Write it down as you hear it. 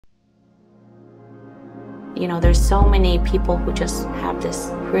You know, there's so many people who just have this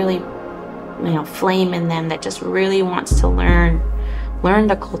really, you know, flame in them that just really wants to learn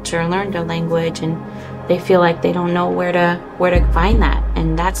the culture, learn the language, and they feel like they don't know where to find that,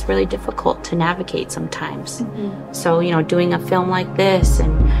 and that's really difficult to navigate sometimes. So, you know, doing a film like this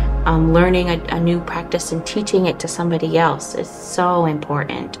and learning a new practice and teaching it to somebody else is so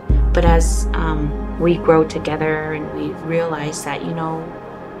important. But as we grow together and we realize that, you know,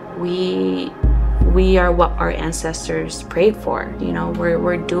 we are what our ancestors prayed for. You know,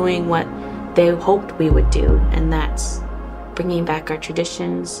 we're doing what they hoped we would do, and that's bringing back our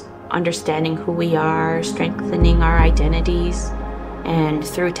traditions, understanding who we are, strengthening our identities, and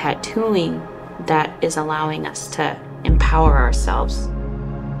through tattooing, that is allowing us to empower ourselves.